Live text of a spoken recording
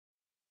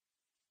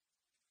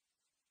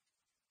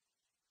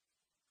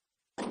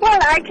Well,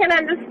 I can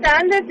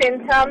understand it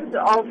in terms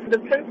of the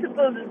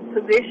principled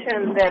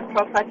position that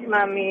Prof.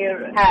 Fatima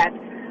Meer had,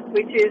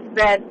 which is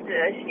that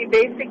she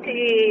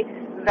basically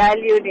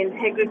valued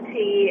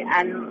integrity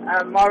and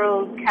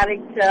moral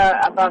character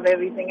above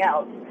everything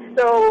else.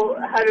 So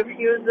her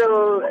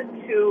refusal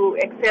to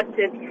accept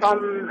it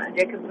from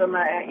Jacob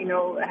Zuma,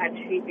 had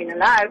she been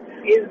alive,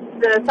 is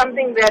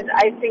something that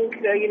I think,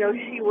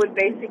 she would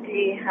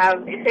basically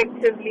have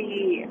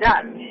effectively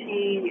done.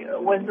 She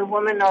was a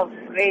woman of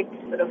great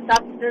sort of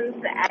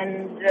substance,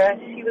 and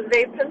she was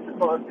very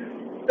principled.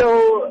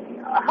 So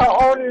her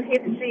own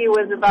history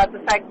was about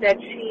the fact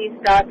that she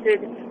started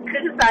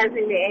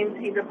criticizing the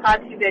ANC, the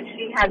party that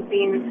she had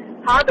been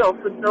part of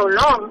for so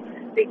long,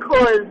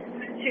 because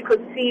she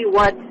could see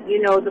what,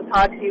 the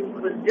party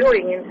was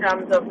doing in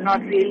terms of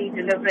not really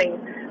delivering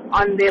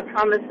on their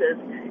promises.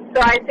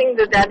 So I think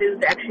that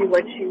is actually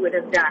what she would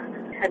have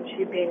done had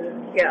she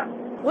been here.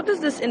 What does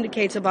this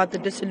indicate about the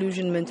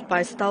disillusionment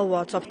by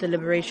stalwarts of the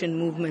liberation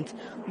movement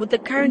with the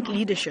current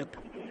leadership?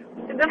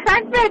 The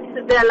fact that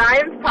the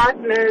alliance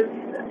partners,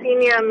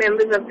 senior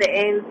members of the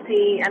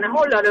ANC, and a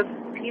whole lot of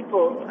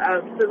people,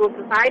 civil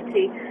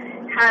society,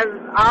 have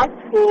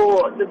asked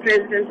for the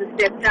president to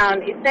step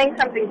down is saying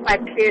something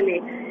quite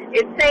clearly.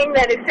 It's saying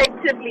that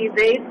effectively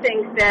they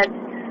think that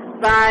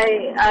by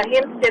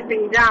him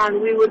stepping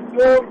down, we would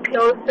move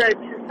closer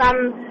to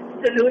some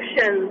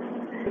solutions,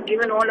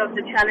 given all of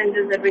the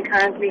challenges that we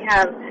currently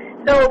have.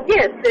 So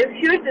yes, there's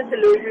huge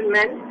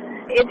disillusionment.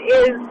 It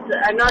is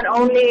not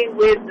only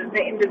with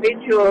the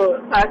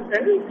individual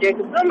person,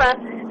 Jacob Zuma,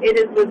 it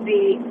is with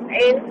the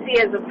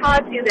ANC as a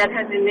party that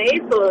has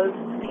enabled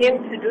him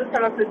to do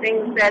some of the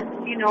things that,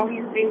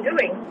 he's been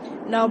doing.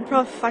 Now,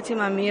 Prof.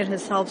 Fatima Meer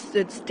herself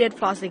stood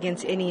steadfast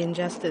against any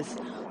injustice.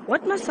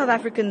 What must South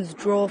Africans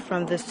draw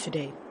from this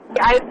today?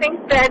 I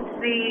think that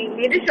the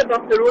leadership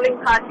of the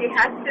ruling party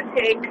has to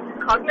take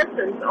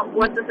cognizance of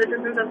what the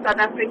citizens of South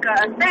Africa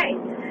are saying.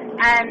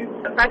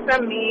 And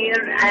Fatima Meer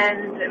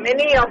and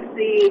many of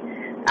the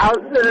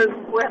elders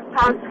who have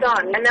passed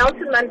on. And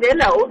Nelson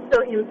Mandela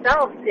also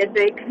himself said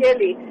very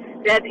clearly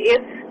that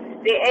if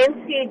the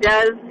ANC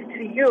does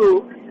to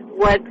you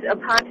what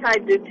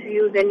apartheid did to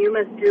you, then you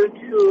must do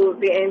to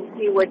the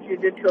ANC what you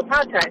did to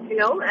apartheid,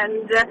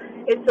 and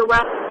it's a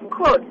well-known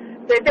quote.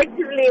 So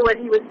effectively what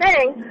he was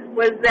saying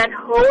was that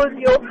hold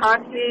your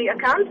party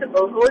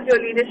accountable, hold your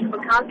leadership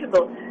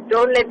accountable.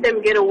 Don't let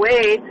them get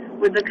away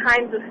with the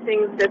kinds of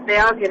things that they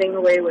are getting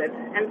away with.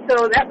 And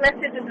so that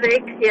message is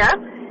very clear,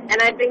 and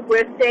I think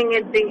we're seeing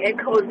it being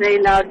echoed very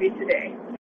loudly today.